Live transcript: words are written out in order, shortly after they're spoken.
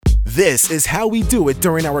This is how we do it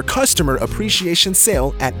during our customer appreciation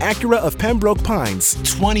sale at Acura of Pembroke Pines.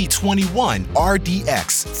 2021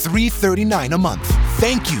 RDX, $339 a month.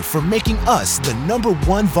 Thank you for making us the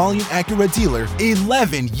 #1 volume Acura dealer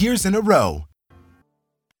 11 years in a row.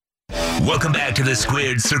 Welcome back to the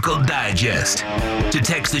Squared Circle Digest. To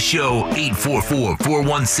text the show,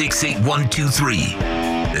 844-416-8123.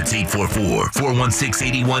 That's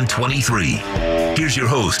 844-416-8123. Here's your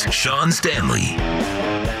host, Sean Stanley.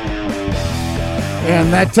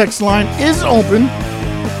 And that text line is open,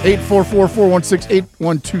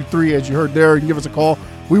 844-416-8123. As you heard there, you can give us a call.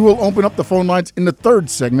 We will open up the phone lines in the third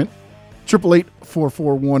segment,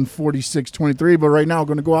 888-441-4623. But right now, we're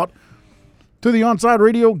going to go out to the Onside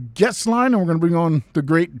Radio guest line, and we're going to bring on the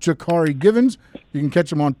great Jaccare Givens. You can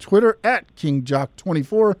catch him on Twitter at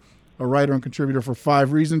KingJock24, a writer and contributor for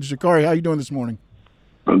 5 Reasons. Jaccare, how you doing this morning?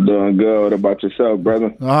 I'm doing good. What about yourself,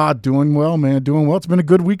 brother? Doing well, man. Doing well. It's been a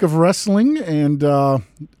good week of wrestling, and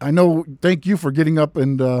I know. Thank you for getting up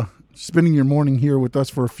and spending your morning here with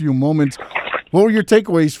us for a few moments. What were your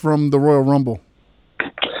takeaways from the Royal Rumble?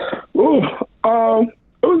 Ooh, it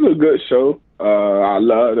was a good show. I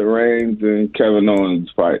love the Reigns and Kevin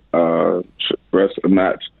Owens fight, wrestling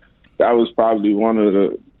match. That was probably one of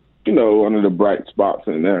the bright spots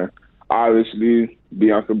in there. Obviously,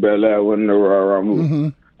 Bianca Belair winning the Royal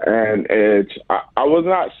Rumble and Edge. I was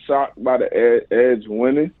not shocked by the Edge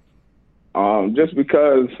winning, just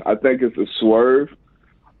because I think it's a swerve.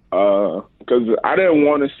 Because I didn't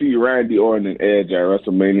want to see Randy Orton and Edge at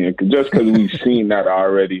WrestleMania, just because we've seen that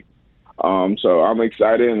already. So I'm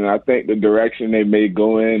excited, and I think the direction they may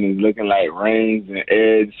go in is looking like Reigns and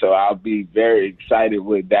Edge. So I'll be very excited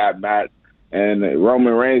with that match. And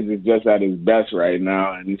Roman Reigns is just at his best right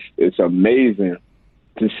now, and it's amazing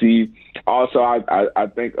to see. Also, I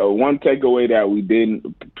think one takeaway that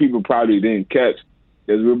people probably didn't catch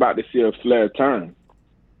is we're about to see a Flair turn.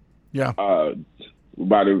 Yeah, we're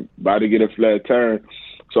about to get a Flair turn.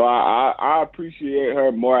 So I appreciate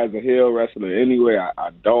her more as a heel wrestler. Anyway, I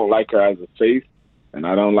don't like her as a face, and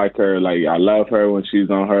I don't like her I love her when she's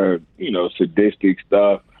on her sadistic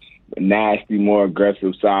stuff. Nasty, more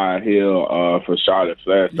aggressive side heel for Charlotte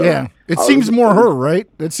Flair. So yeah, it seems more her, right?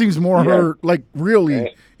 It seems more her, really,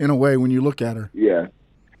 in a way, when you look at her. Yeah.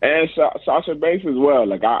 And Sasha Banks as well.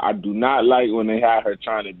 I do not like when they have her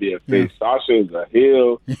trying to be a face. Yeah. Sasha is a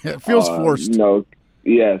heel. Yeah, it feels forced.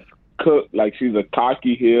 Yes, cooked, she's a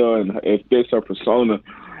cocky heel, and it fits her persona.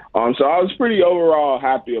 So I was pretty overall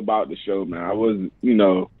happy about the show, man. I was,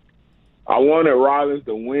 I wanted Rollins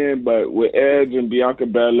to win, but with Edge and Bianca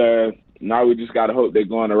Belair, now we just got to hope they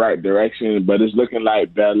go in the right direction. But it's looking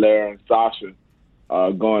like Belair and Sasha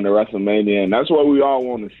going to WrestleMania, and that's what we all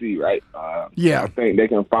want to see, right? Yeah. I think they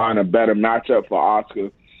can find a better matchup for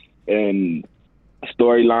Asuka and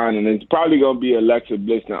storyline, and it's probably going to be Alexa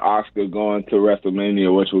Bliss and Asuka going to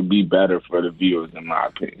WrestleMania, which would be better for the viewers, in my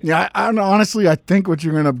opinion. Yeah, honestly, I think what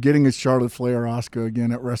you're going to end up getting is Charlotte Flair Asuka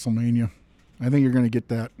again at WrestleMania. I think you're going to get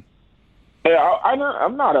that. Yeah,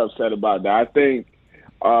 I'm not upset about that. I think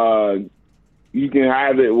you can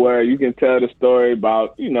have it where you can tell the story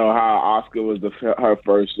about, how Asuka was her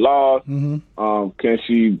first loss. Mm-hmm. Can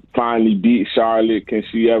she finally beat Charlotte? Can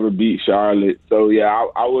she ever beat Charlotte? So, yeah,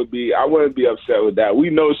 I wouldn't be upset with that. We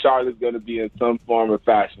know Charlotte's going to be in some form or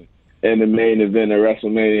fashion in the main event of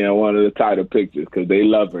WrestleMania and one of the title pictures because they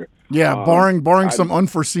love her. Yeah, barring some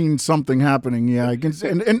unforeseen something happening. Yeah, I can.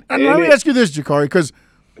 And let me ask you this, Jaccare, because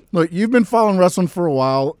look, you've been following wrestling for a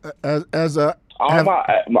while.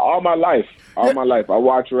 All my life. I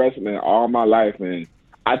watched wrestling all my life, and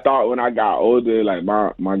I thought when I got older,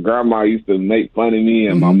 my grandma used to make fun of me,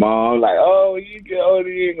 and my mom oh, you get older,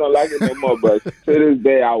 you ain't gonna like it no more. But to this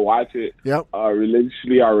day, I watch it. Yep.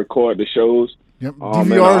 Religiously, I record the shows. Yep.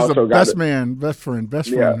 DVR is the best friend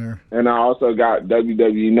there. And I also got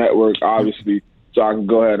WWE Network, obviously. So I can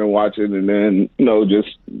go ahead and watch it, and then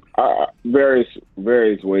just various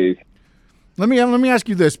ways. Let me ask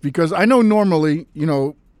you this, because I know normally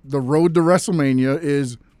the road to WrestleMania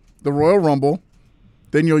is the Royal Rumble,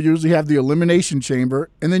 then you'll usually have the Elimination Chamber,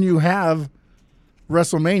 and then you have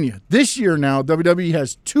WrestleMania. This year now, WWE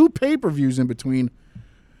has 2 pay-per-views in between,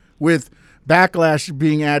 with Backlash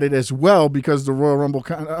being added as well, because the Royal Rumble,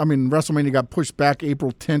 WrestleMania got pushed back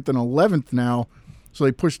April 10th and 11th now, so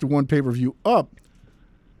they pushed the one pay-per-view up.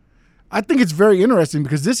 I think it's very interesting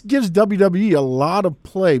because this gives WWE a lot of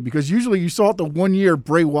play, because usually you saw it the 1 year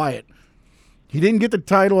Bray Wyatt. He didn't get the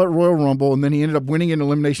title at Royal Rumble, and then he ended up winning an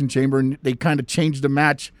Elimination Chamber, and they kind of changed the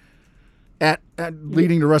match at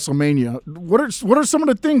leading to WrestleMania. What are some of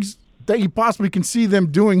the things that you possibly can see them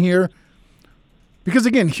doing here Because,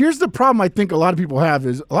 again, here's the problem I think a lot of people have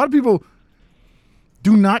is a lot of people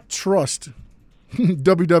do not trust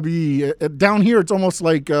WWE. Down here, it's almost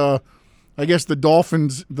like, I guess, the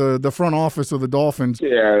Dolphins, the front office of the Dolphins.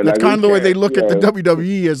 Yeah, that's like kind of the way they look at the yeah.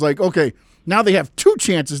 WWE as like, okay, now they have 2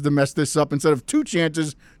 chances to mess this up instead of 2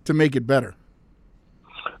 chances to make it better.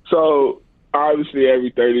 So, obviously,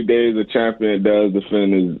 every 30 days, a champion does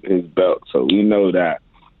defend his belt. So, we know that.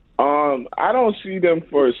 I don't see them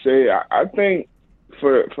for say. I think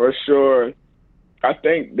for sure, I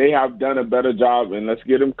think they have done a better job, and let's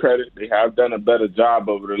give them credit. They have done a better job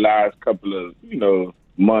over the last couple of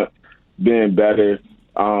months, being better.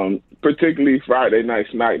 Particularly Friday Night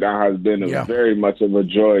SmackDown has been very much of a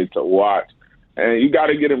joy to watch, and you got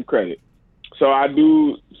to give them credit. So I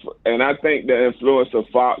do, and I think the influence of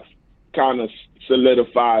Fox kind of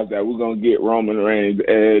solidifies that we're gonna get Roman Reigns,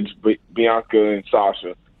 Edge, Bianca, and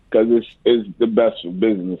Sasha because it's the best for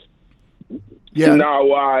business. Yeah. Now,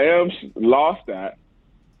 where I am lost at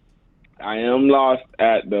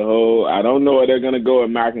the whole. I don't know where they're gonna go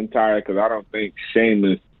with McIntyre because I don't think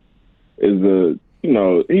Sheamus is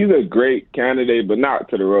he's a great candidate, but not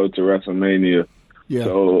to the road to WrestleMania. Yeah.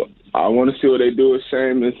 So I want to see what they do with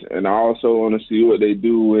Sheamus, and I also want to see what they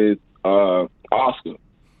do with Oscar,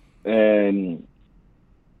 and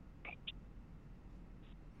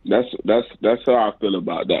that's how I feel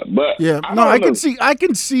about that. But I can see.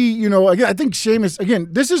 Again, I think Sheamus. Again,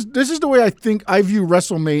 this is the way I think I view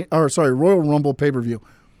Royal Rumble pay-per-view.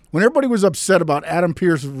 When everybody was upset about Adam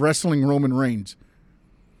Pearce wrestling Roman Reigns,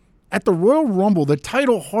 at the Royal Rumble, the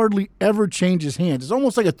title hardly ever changes hands. It's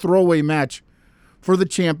almost like a throwaway match for the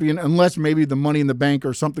champion, unless maybe the Money in the Bank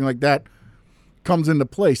or something like that comes into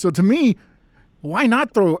play. So to me, why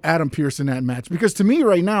not throw Adam Pearce in that match? Because to me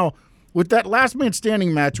right now, with that last man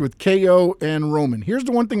standing match with KO and Roman, here's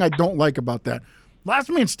the one thing I don't like about that. Last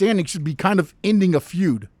man standing should be kind of ending a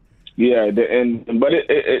feud. Yeah, but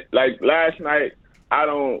it like last night, I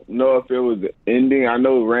don't know if it was the ending. I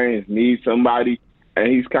know Reigns needs somebody, and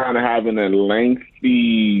he's kind of having a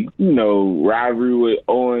lengthy, rivalry with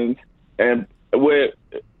Owens. And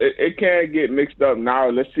it can't get mixed up now.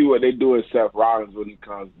 Let's see what they do with Seth Rollins when he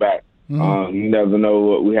comes back. Mm-hmm. You never know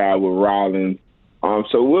what we have with Rollins.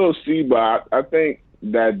 So we'll see, but I think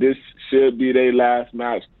that this should be their last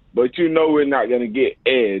match. But we're not going to get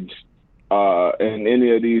Edge in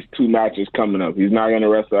any of these 2 matches coming up. He's not going to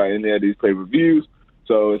wrestle at any of these pay-per-views.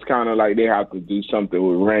 So it's kind of like they have to do something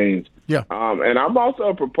with Reigns. Yeah. And I'm also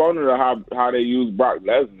a proponent of how they use Brock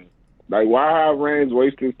Lesnar. Like, why have Reigns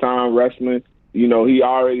waste his time wrestling? He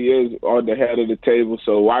already is on the head of the table,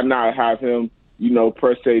 so why not have him,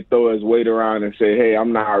 per se throw his weight around and say, hey,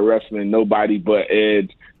 I'm not wrestling nobody but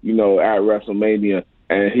Edge, at WrestleMania,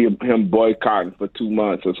 and him boycotting for 2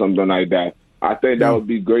 months or something like that. I think that would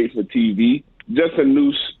be great for TV. Just a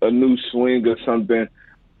new swing or something.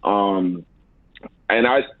 And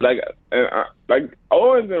I like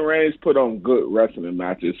Owens and Reigns put on good wrestling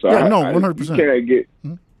matches. So 100%.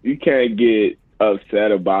 You can't get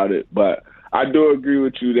upset about it. But I do agree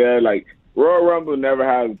with you there. Like, Royal Rumble never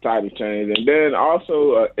has a title change. And then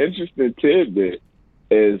also an interesting tidbit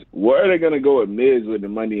is where are they going to go with Miz with the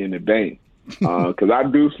Money in the Bank? Because I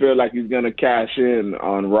do feel like he's going to cash in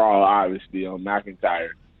on Raw, obviously, on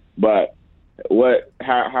McIntyre. But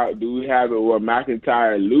how do we have it where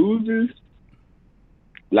McIntyre loses?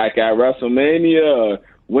 Like at WrestleMania, or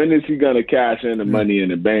when is he going to cash in the Money in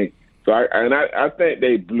the Bank? So I think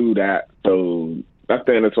they blew that. So I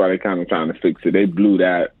think that's why they're kind of trying to fix it. They blew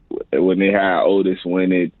that when they had Otis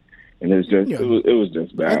win it, and it was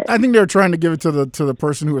just bad. I think they were trying to give it to the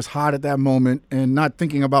person who was hot at that moment, and not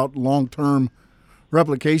thinking about long-term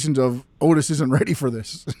replications of Otis isn't ready for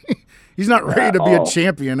this. He's not ready to be a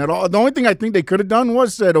champion at all. The only thing I think they could have done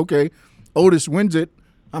was said, okay, Otis wins it,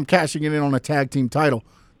 I'm cashing it in on a tag team title.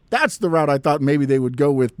 That's the route I thought maybe they would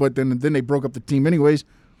go with, but then they broke up the team anyways.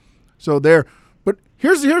 So there. But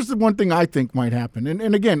here's the one thing I think might happen.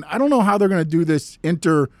 And again, I don't know how they're going to do this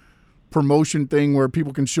inter-promotion thing where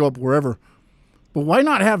people can show up wherever. But why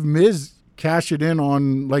not have Miz cash it in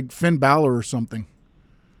on like Finn Balor or something?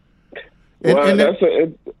 And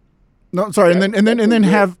then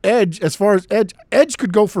have Edge. As far as Edge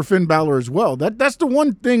could go for Finn Balor as well. That's the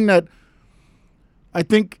one thing that I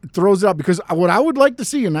think throws it out, because what I would like to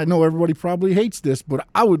see, and I know everybody probably hates this, but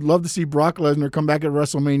I would love to see Brock Lesnar come back at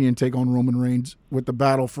WrestleMania and take on Roman Reigns with the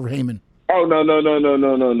battle for Heyman. Oh no!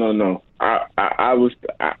 I was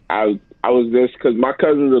just, because my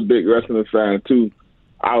cousin's a big wrestling fan too.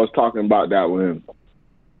 I was talking about that with him.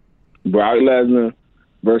 Brock Lesnar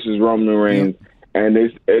versus Roman Reigns, and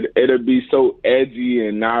it'll be so edgy.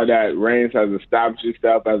 And now that Reigns has established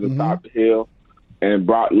himself as a top heel, and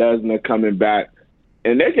Brock Lesnar coming back.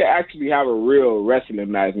 And they can actually have a real wrestling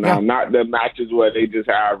match now, not the matches where they just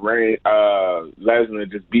have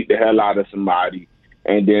Lesnar just beat the hell out of somebody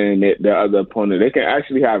and then the other opponent. They can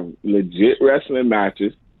actually have legit wrestling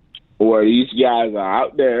matches where these guys are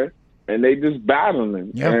out there and they just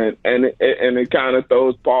battling. Yep. And it kind of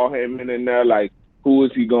throws Paul Heyman in there, like, who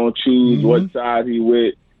is he going to choose, what side he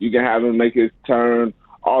with. You can have him make his turn.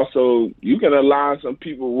 Also, you can align some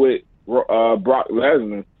people with Brock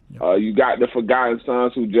Lesnar. You got the Forgotten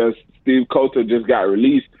Sons Steve Coulter just got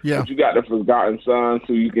released. Yeah. But you got the Forgotten Sons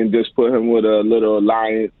who you can just put him with a little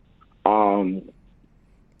alliance.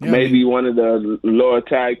 Maybe one of the lower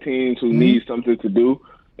tag teams who needs something to do.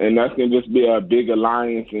 And that's going to just be a big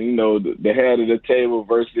alliance. And, you know, the head of the table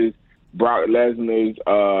versus Brock Lesnar's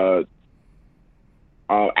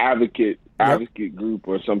advocate group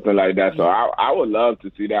or something like that. So I would love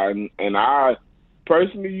to see that. And I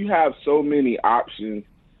personally, you have so many options.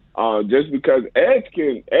 Just because Edge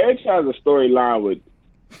has a storyline with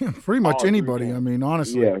pretty much anybody. I mean,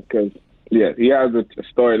 honestly, he has a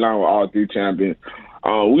storyline with all three champions.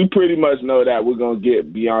 We pretty much know that we're gonna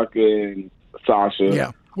get Bianca and Sasha.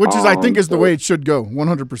 Yeah, which is I think is the way it should go.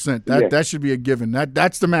 100%. That should be a given.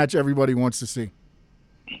 That's the match everybody wants to see.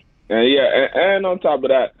 And on top of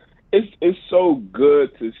that, it's so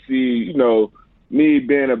good to see, you know, me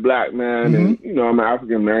being a black man and, you know, I'm an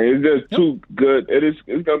African man. It's just too good. It's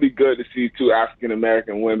going to be good to see two African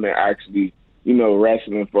American women actually, you know,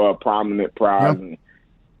 wrestling for a prominent prize.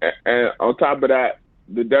 And on top of that,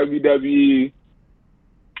 the WWE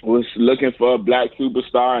was looking for a black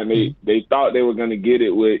superstar, and they thought they were going to get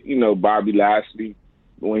it with, you know, Bobby Lashley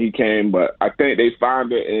when he came, but I think they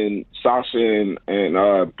found it in Sasha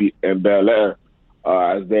and Belair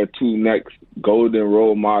as their two next golden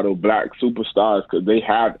role model black superstars, because they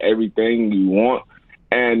have everything you want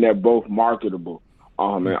and they're both marketable.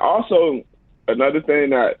 And also another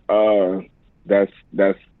thing that's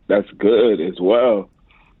good as well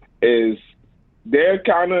is they're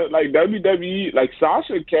kind of like WWE. Like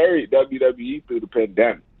Sasha carried WWE through the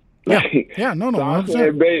pandemic.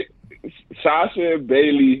 Sasha and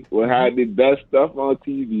Bailey will have the best stuff on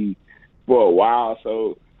TV for a while.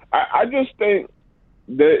 So I just think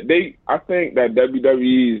I think that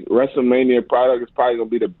WWE's WrestleMania product is probably going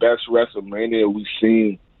to be the best WrestleMania we've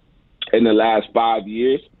seen in the last 5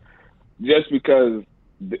 years, just because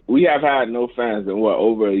we have had no fans in,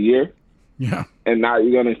 over a year? Yeah. And now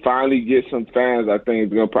you're going to finally get some fans. I think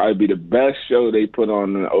it's going to probably be the best show they put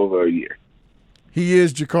on in over a year. He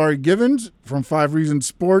is Jaccare Givens from 5 Reasons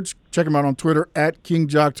Sports. Check him out on Twitter at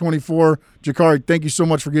KingJock24. Jaccare, thank you so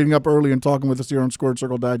much for getting up early and talking with us here on Squared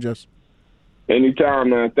Circle Digest. Anytime,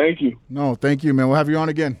 man. Thank you. No, thank you, man. We'll have you on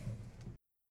again.